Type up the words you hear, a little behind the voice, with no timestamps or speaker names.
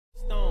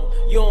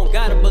You don't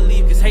gotta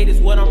believe, cause hate is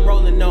what I'm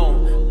rolling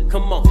on.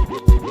 Come on.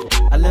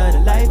 I love the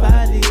life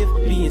I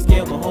live. Being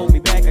scared will hold me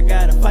back. I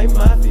gotta fight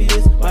my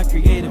fears. My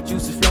creative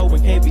juices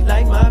flowing, can't be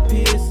like my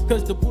peers.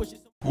 Cause the bush is...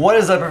 What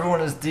is up,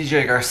 everyone? It's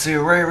DJ Garcia,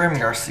 Ray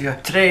Raymond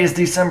Garcia. Today is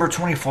December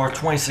 24th,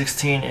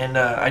 2016, and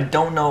I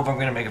don't know if I'm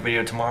going to make a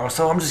video tomorrow,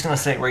 so I'm just going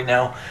to say it right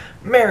now.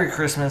 Merry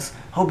Christmas.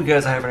 Hope you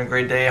guys are having a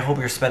great day. I hope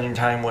you're spending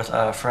time with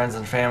friends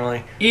and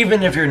family.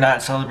 Even if you're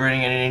not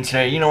celebrating anything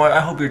today, you know what?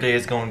 I hope your day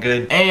is going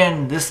good.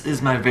 And this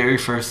is my very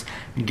first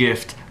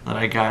gift that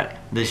I got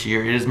this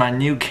year. It is my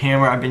new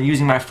camera. I've been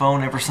using my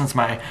phone ever since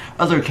my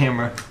other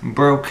camera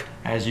broke,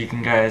 as you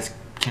guys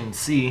can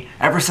see.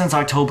 Ever since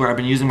October, I've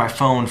been using my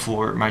phone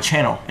for my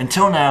channel.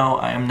 Until now,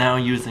 I am now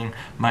using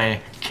my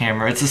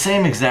camera. It's the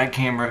same exact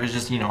camera, it's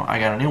just, you know, I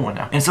got a new one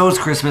now. And so it's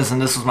Christmas, and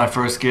this was my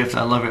first gift.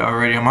 I love it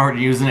already. I'm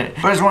already using it.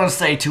 But I just want to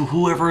say to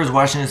whoever is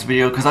watching this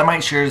video, because I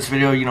might share this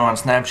video, you know, on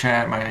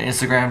Snapchat, my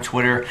Instagram,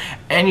 Twitter,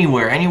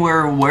 anywhere,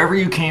 wherever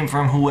you came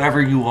from,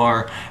 whoever you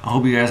are, I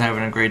hope you guys are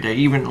having a great day.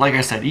 Even, like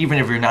I said, even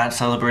if you're not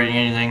celebrating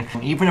anything,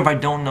 even if I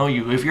don't know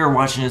you, if you're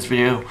watching this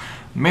video,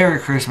 Merry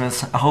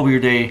Christmas. I hope your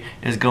day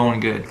is going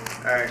good.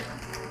 Alright.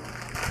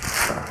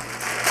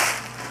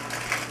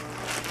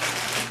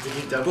 Did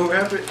you double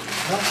wrap it?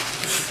 No.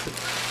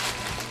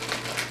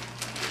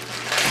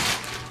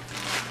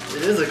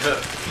 It is a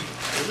cup.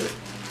 Is it?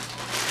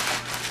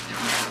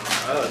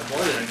 Oh, it's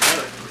more than a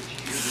cup.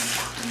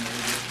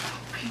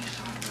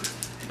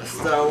 A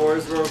Star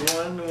Wars Rogue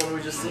One, the one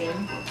we just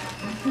seen.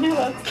 Yeah,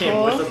 that's Came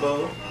cool. with a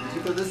bow. Did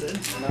you put this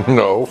in?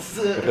 No.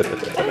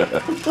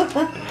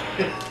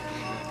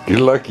 You're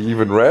lucky you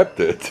even wrapped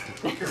it.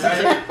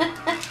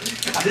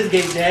 I just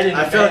gave Dad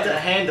I felt the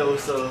handle,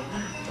 so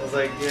I was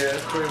like, yeah,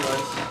 pretty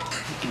much.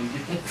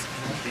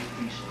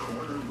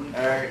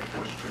 Alright.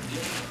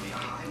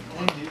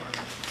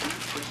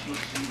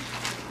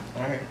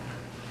 Alright.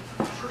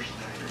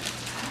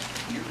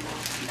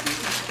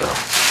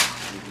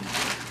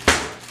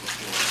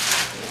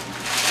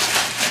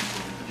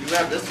 You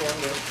grabbed this one,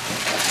 though.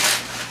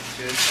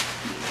 Good.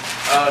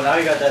 Oh, now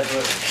you got that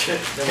book.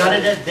 Got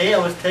it that day I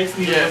was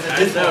texting you. Yeah,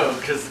 I know,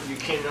 because you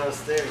came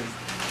downstairs.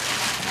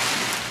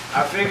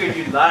 I figured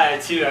you'd lie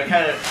too. I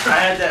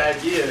had that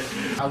idea.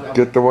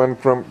 Get the one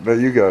from that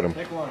you got him.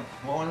 Pick one.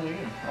 What one are you?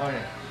 Oh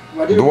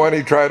yeah. The one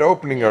he tried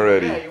opening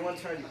already. Yeah, you want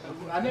to try to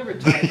open? I never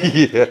tried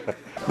it. Yeah.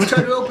 Who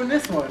tried to open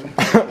this one?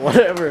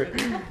 Whatever.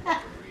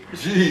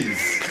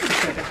 Jeez.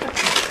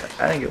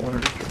 I didn't get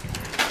one.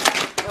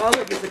 Oh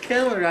look, it's a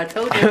calendar. I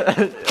told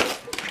you.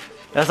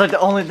 That's like the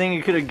only thing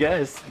you could have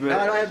guessed. But... No,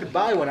 I don't have to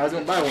buy one. I was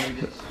gonna buy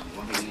one.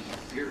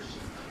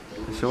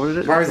 So what is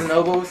it? Barnes and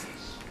Nobles.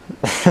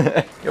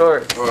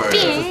 Yours. Oh, yeah.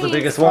 This is the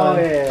biggest one.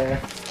 Oh yeah.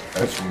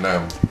 That's from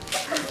them.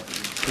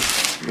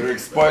 They're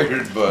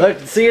expired, but... Look,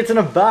 see, it's in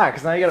a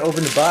box. Now you gotta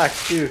open the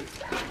box too.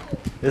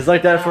 It's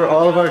like that for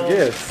all of our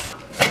gifts.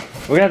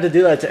 We're gonna have to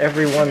do that to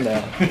every one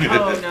now.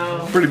 Oh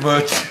no. Pretty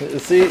much.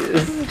 See,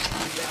 in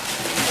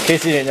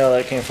case you didn't know,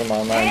 that came from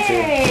online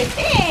too. Hey,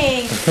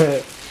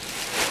 thanks.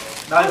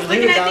 I was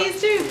looking at these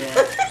too.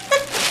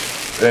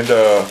 Yeah. And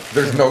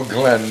there's no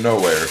Glen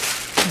nowhere.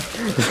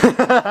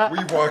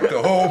 We walked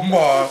the whole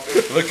mall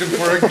looking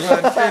for a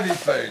Glen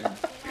anything.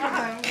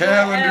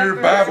 Calendar,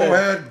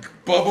 bobblehead,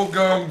 bubble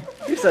gum.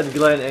 You said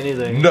Glenn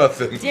anything.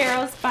 Nothing.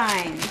 Daryl's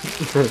fine.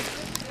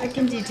 I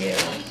can do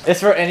Daryl. It's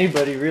for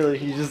anybody, really.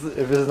 You just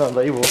if it's not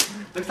labeled.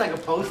 Looks like a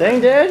poster.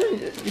 Dang, Dad!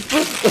 You're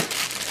supposed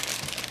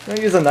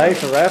to use a knife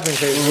for wrapping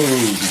paper.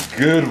 Ooh, the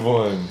good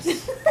ones.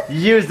 You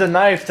used a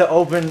knife to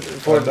open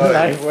for the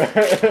knife.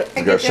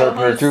 You got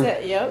sharpener too?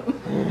 Yep.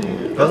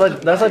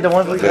 That's like the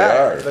ones we They got.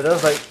 are. But that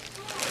was like.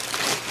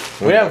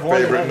 We have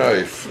one. favorite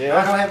knife. I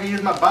Yeah. don't have to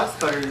use my box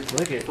cutter.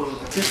 Look it.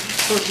 Just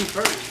push you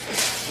first.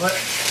 What?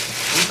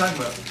 What are you talking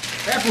about?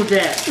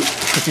 Applejack.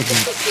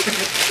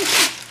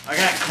 I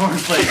got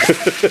cornflakes.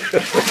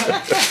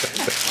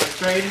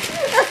 Trade?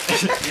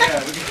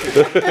 Yeah, we can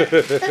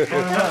put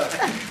them up.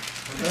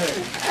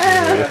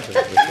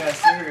 We got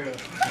cereal.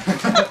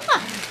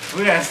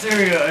 We got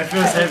cereal. It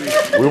feels heavy.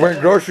 We went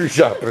grocery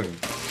shopping.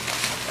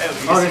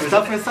 Oh, there's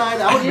stuff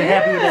inside? I would be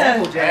happy with the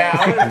Applejack.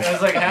 Yeah, I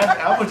was like half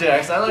Apple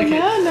Jacks. I like it. No,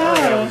 I like no.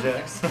 Apple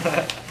Jacks.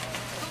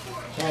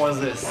 What was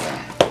this?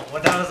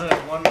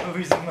 1001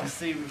 movies you must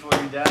see before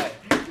you die.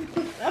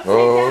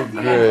 Oh,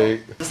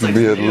 great. This There'll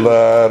be a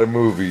lot of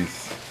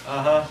movies.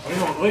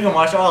 We can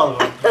watch all of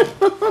them.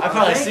 I've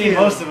probably seen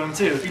most of them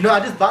too. You know, I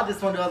just bought this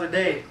one the other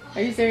day.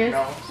 Are you serious?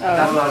 No,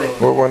 that's not it.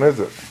 What one is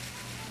it?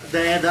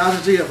 The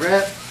anthology of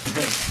rap.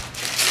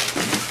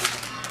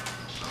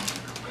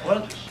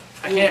 What?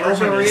 I can't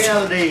Virtual open this.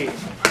 reality.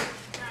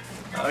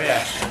 Oh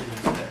yeah.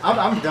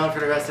 I'm done for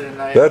the rest of the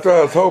night. That's why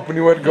I was hoping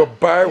you went to go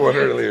buy one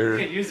You earlier.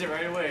 could use it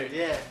right away.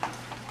 Yeah.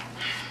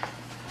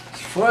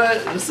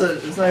 What? It's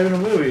not even a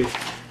movie.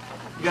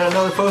 You got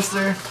another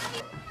poster?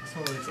 This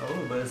one looks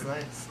old, but it's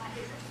nice.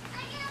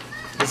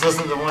 This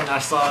wasn't the one I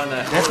saw in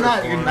that. That's horror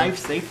not your porn. knife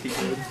safety,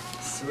 dude.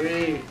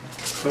 Sweet.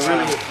 But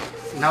really,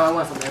 now I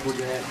want some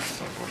Applejack.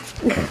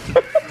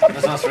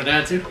 This one's for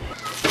Dad too?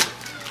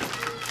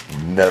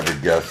 never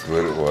guessed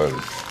what it was.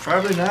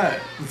 Probably not.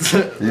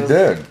 You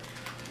did.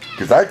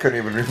 Because I couldn't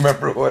even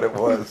remember what it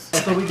was.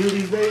 That's what we do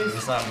these days?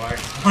 It's not Mark.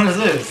 What is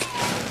this?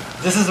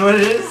 This is what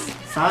it is?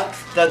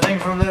 Socks? That thing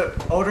from the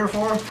older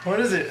form? What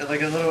is it?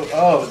 Like a little,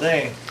 oh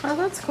dang. Oh,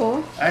 that's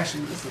cool.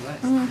 Actually, this is nice.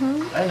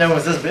 Mm-hmm. I didn't know it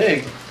was this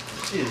big.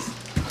 Jeez.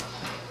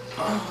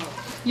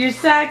 Your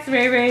socks,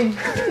 Ray Ray.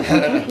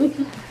 I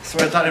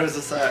swear I thought it was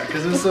a sock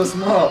because it was so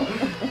small. You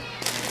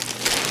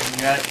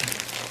got it.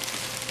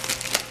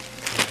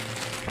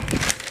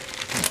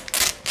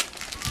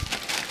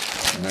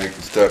 Now you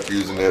can stop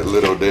using that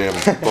little damn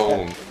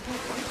phone.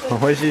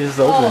 What did you just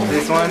open?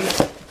 This one?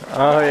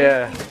 Oh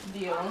yeah.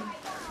 Deal.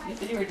 You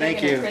said you were Thank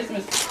taking you. a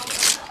Christmas.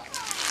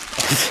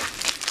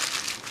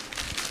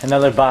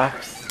 Another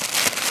box.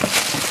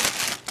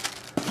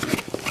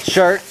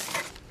 Shirt.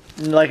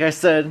 Like I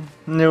said,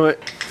 knew it.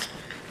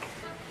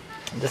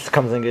 This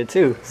comes in good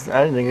too.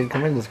 I didn't think it'd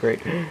come in this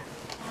great.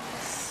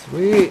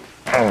 Sweet.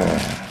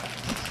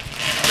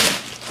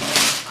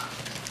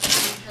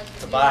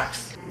 The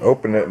box.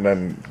 Open it and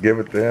then give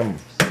it to him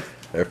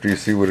after you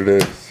see what it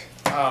is.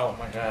 Oh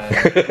my god.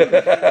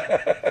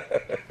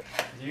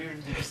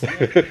 Did you see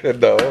it?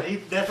 No.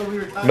 That's what we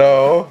were talking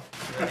No.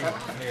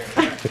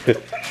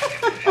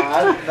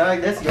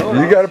 That's yours.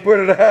 You gotta put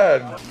it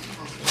on.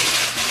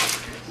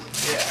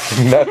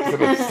 Not to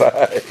the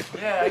side.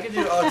 Yeah, I can do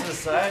it all to the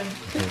side.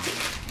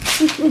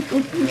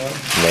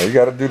 No, you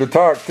gotta do the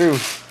talk too.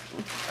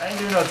 I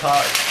didn't do no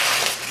talk.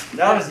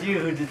 That was you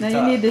who did the Now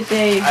talk. you need the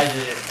shade. I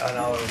did it on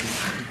all of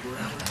these.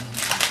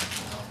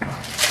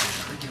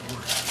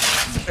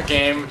 A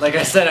game. Like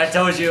I said, I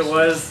told you it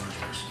was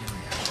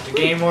a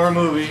game or a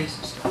movie.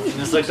 And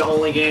it's like the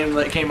only game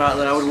that came out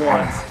that I would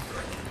want.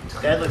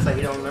 Dad looks like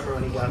he don't remember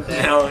when he got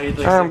that. No, he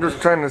looks I'm like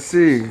just trying to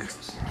see.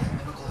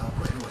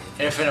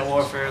 Infinite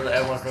Warfare that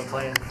everyone's been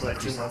playing for like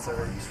 2 months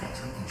already.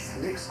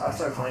 I'll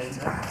start playing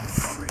too.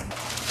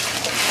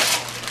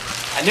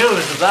 I knew it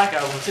was the Black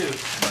Album too.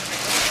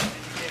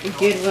 A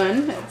good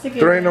one. That's a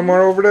good There ain't no one.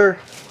 more over there.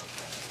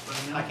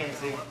 I can't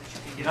see.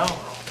 You know,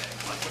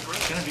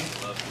 it's gonna be.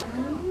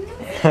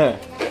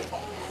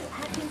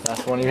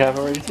 That's one you have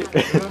already too.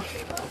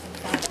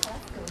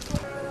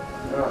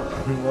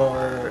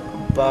 More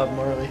Bob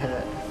Marley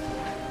hat.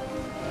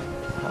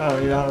 Oh,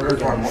 you know.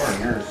 There's one more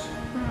in yours.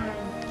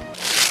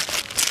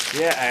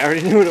 Yeah, I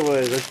already knew what it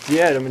was. That's,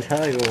 yeah, the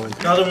Metallica one.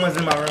 The other one's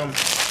in my room.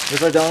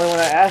 It's like the only one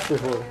I asked her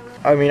for.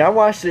 I mean, I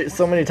watched it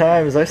so many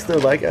times. I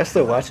still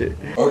watch it.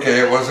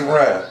 Okay, it wasn't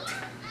rat.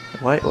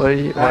 Why are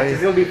you?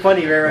 It's gonna be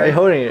funny, Why are you right?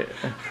 holding it?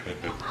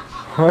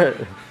 What?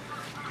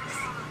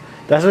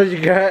 That's what you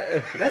got?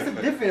 That's a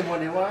different one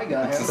than what I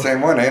got. It's the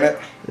same one, ain't it?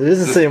 It is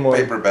the This same one.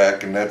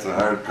 Paperback, and that's a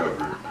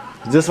hardcover.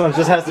 This one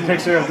just has the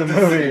picture of the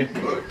movie.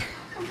 Look.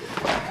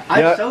 I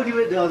Yeah. showed you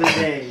it the other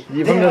day.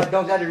 You Damn, from I the-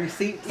 don't got the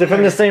receipt. They're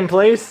from the same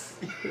place?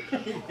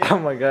 Oh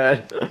my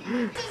god.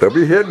 Don't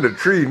be hitting the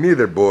tree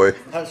neither, boy.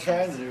 I was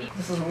trying to.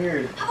 This is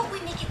weird. How about we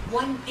make it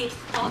one big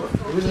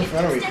thoughtful Who's in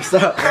front of me? instead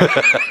Stop.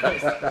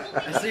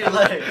 I see your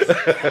legs.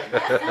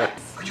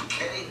 Are you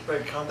kidding?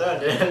 Wait, calm down,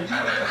 Dad.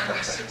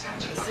 I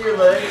see your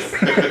legs.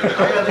 All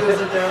I gotta do is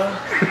sit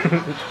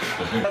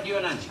down. You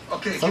and Angie.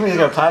 Okay. Something's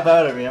gonna pop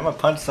out at me. I'm gonna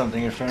punch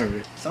something in front of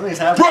me. Something's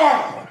happening.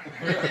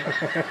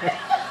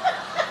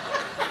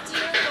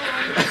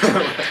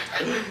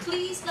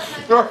 Please let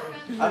my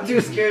girlfriend. I'm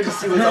too scared to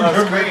see what's on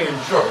the screen.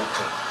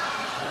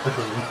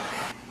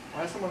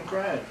 Why is someone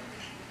crying?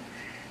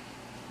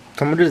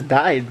 Someone just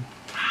died.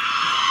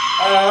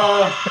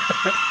 Uh,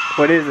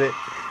 What is it?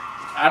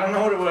 I don't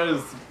know what it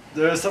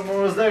was.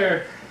 Someone was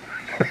there.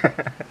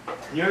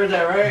 You heard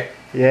that, right?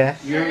 Yeah.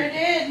 Sure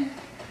did.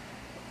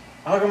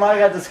 How come I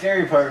got the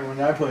scary part when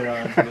I put it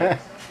on? But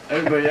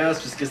everybody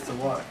else just gets to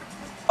watch.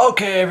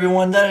 Okay,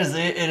 everyone, that is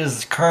it. It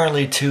is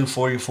currently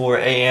 2:44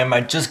 a.m. I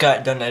just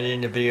got done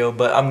editing the video,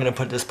 but I'm gonna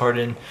put this part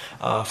in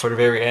for the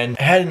very end.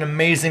 I had an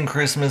amazing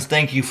Christmas.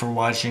 Thank you for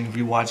watching. If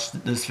you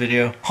watched this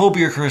video, hope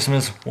your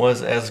Christmas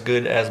was as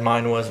good as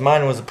mine was.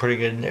 Mine was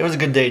it was a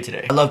good day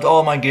today. I loved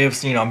all my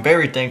gifts. You know, I'm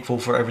very thankful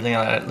for everything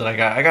that I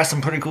got. I got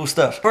some pretty cool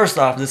stuff. First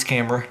off, this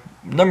camera.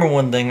 Number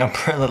one thing I'm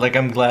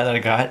glad that I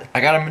got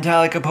a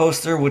Metallica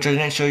poster, which I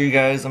didn't show you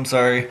guys, I'm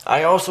sorry.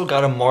 I also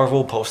got a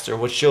Marvel poster,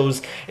 which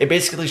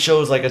basically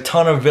shows like a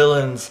ton of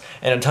villains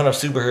and a ton of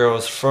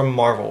superheroes from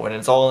Marvel, and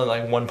it's all in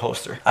like one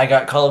poster. I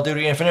got Call of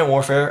Duty Infinite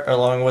Warfare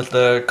along with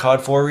the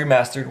COD 4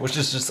 Remastered, which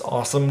is just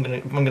awesome.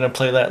 I'm gonna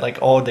play that like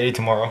all day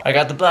tomorrow. I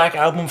got the Black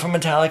Album from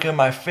Metallica,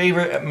 my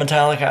favorite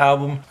Metallica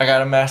album. I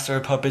got a Master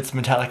of Puppets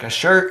Metallica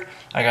shirt.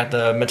 I got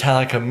the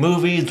Metallica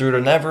movie, Through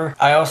to Never.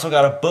 I also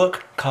got a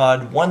book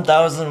called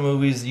 1000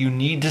 Movies You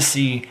Need to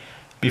See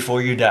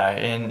Before You Die.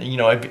 And, you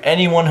know, if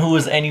anyone who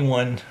is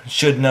anyone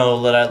should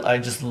know that I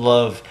just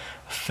love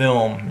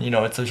film. You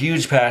know, it's a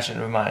huge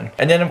passion of mine.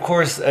 And then of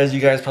course, as you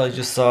guys probably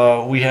just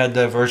saw, we had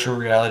the virtual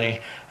reality,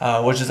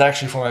 which is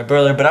actually for my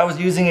brother, but I was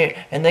using it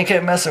and they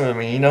kept messing with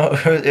me, you know.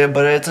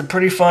 But it's a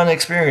pretty fun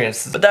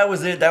experience. But that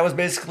was it. That was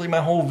basically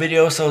my whole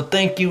video. So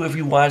thank you if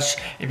you watched.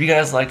 If you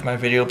guys liked my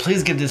video,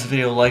 please give this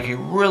video a like. It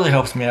really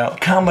helps me out.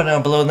 Comment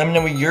down below, let me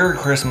know what your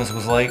Christmas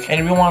was like. And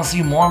if you want to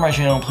see more on my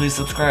channel, please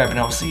subscribe, and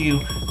I'll see you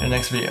in the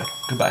next video.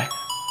 Goodbye.